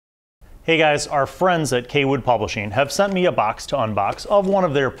Hey guys, our friends at Cawood Publishing have sent me a box to unbox of one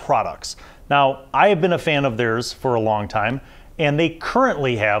of their products. Now, I have been a fan of theirs for a long time, and they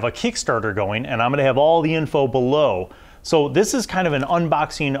currently have a Kickstarter going, and I'm going to have all the info below. So this is kind of an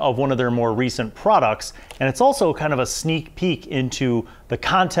unboxing of one of their more recent products, and it's also kind of a sneak peek into the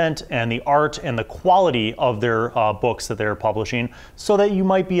content and the art and the quality of their books that they're publishing, so that you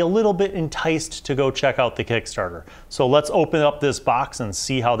might be a little bit enticed to go check out the Kickstarter. So let's open up this box and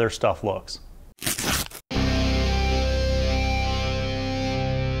see how their stuff looks.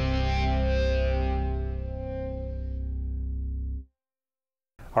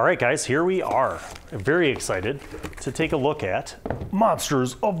 All right, guys, here we are. I'm very excited to take a look at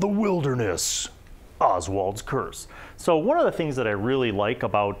Monsters of the Wilderness, Oswald's Curse. So one of the things that I really like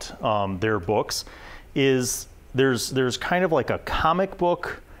about their books is there's kind of like a comic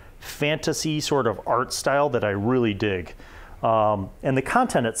book fantasy sort of art style that I really dig. And the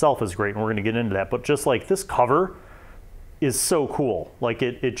content itself is great, and we're gonna get into that, but just like this cover is so cool. Like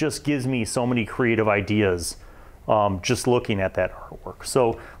it just gives me so many creative ideas just looking at that artwork.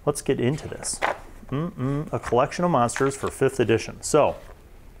 So let's get into this. A collection of monsters for 5th edition. So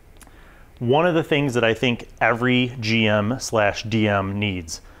one of the things that I think every GM/DM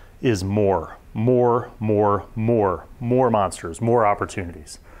needs is more monsters, more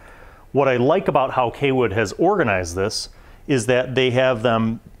opportunities. What I like about how Cawood has organized this is that they have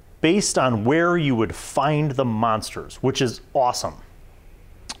them based on where you would find the monsters, which is awesome.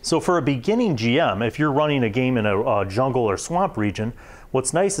 So for a beginning GM, if you're running a game in a jungle or swamp region,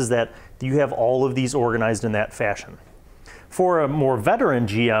 what's nice is that you have all of these organized in that fashion. For a more veteran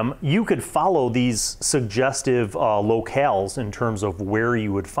GM, you could follow these suggestive locales in terms of where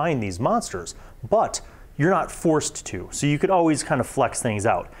you would find these monsters, but you're not forced to. So you could always kind of flex things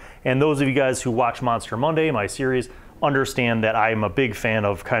out. And those of you guys who watch Monster Monday, my series, understand that I'm a big fan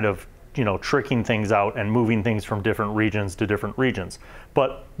of kind of tricking things out and moving things from different regions to different regions.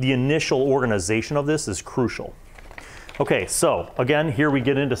 But the initial organization of this is crucial. Okay, so again, here we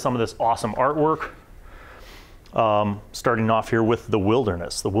get into some of this awesome artwork. Starting off here with the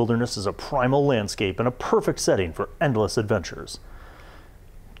wilderness. The wilderness is a primal landscape and a perfect setting for endless adventures.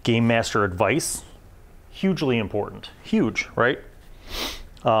 Game master advice, hugely important. Huge, right?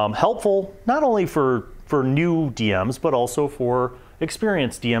 Helpful not only for new DMs, but also for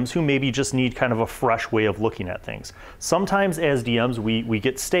experienced DMs who maybe just need kind of a fresh way of looking at things. Sometimes as DMs, we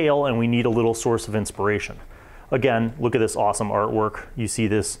get stale and we need a little source of inspiration. Again, look at this awesome artwork. You see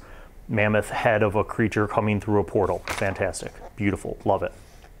this mammoth head of a creature coming through a portal. Fantastic, beautiful, love it.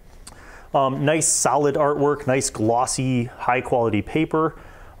 Nice solid artwork, nice glossy, high quality paper.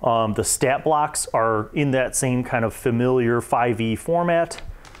 The stat blocks are in that same kind of familiar 5e format.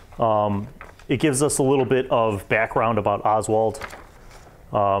 It gives us a little bit of background about Oswald.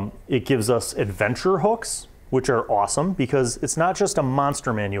 It gives us adventure hooks, which are awesome because it's not just a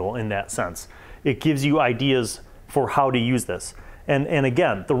monster manual in that sense. It gives you ideas for how to use this. And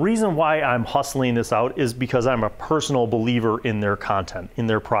again, the reason why I'm hustling this out is because I'm a personal believer in their content, in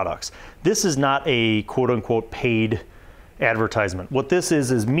their products. This is not a quote unquote paid advertisement. What this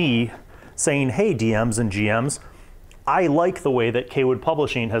is me saying, hey DMs and GMs, I like the way that Cawood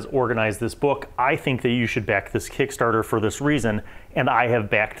Publishing has organized this book. I think that you should back this Kickstarter for this reason, and I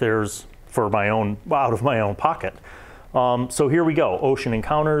have backed theirs for my own, out of my own pocket. So here we go, ocean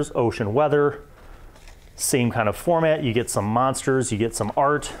encounters, ocean weather, same kind of format. You get some monsters, you get some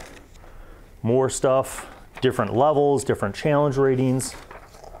art, more stuff, different levels, different challenge ratings.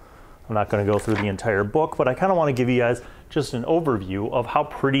 I'm not gonna go through the entire book, but I kind of want to give you guys just an overview of how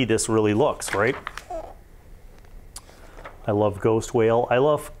pretty this really looks, right? I love Ghost Whale. I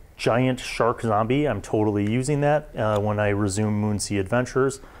love Giant Shark Zombie. I'm totally using that when I resume Moonsea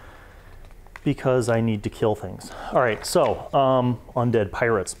Adventures because I need to kill things. All right, so Undead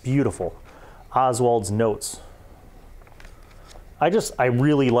Pirates, beautiful. Oswald's Notes. I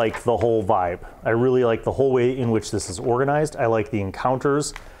really like the whole vibe. I really like the whole way in which this is organized. I like the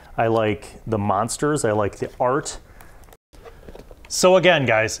encounters. I like the monsters. I like the art. So again,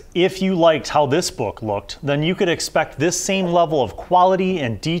 guys, if you liked how this book looked, then you could expect this same level of quality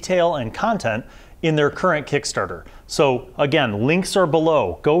and detail and content in their current Kickstarter. So again, links are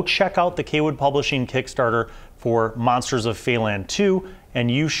below. Go check out the Cawood Publishing Kickstarter for Monsters of Feyland 2,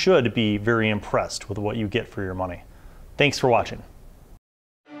 and you should be very impressed with what you get for your money. Thanks for watching.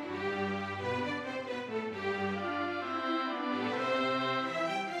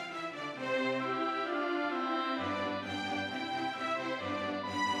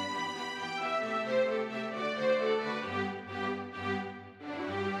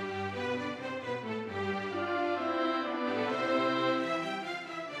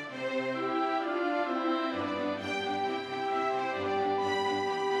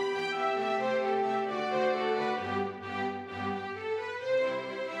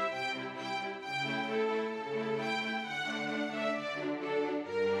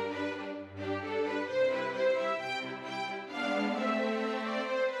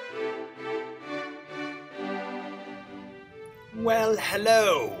 Well,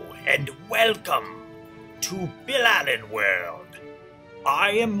 hello, and welcome to Bill Allen World.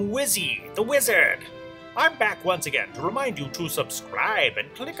 I am Wizzy, the Wizard. I'm back once again to remind you to subscribe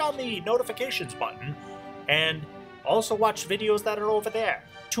and click on the notifications button, and also watch videos that are over there.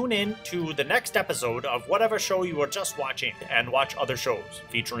 Tune in to the next episode of whatever show you were just watching, and watch other shows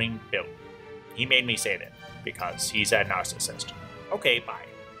featuring Bill. He made me say that, because he's a narcissist. Okay, bye.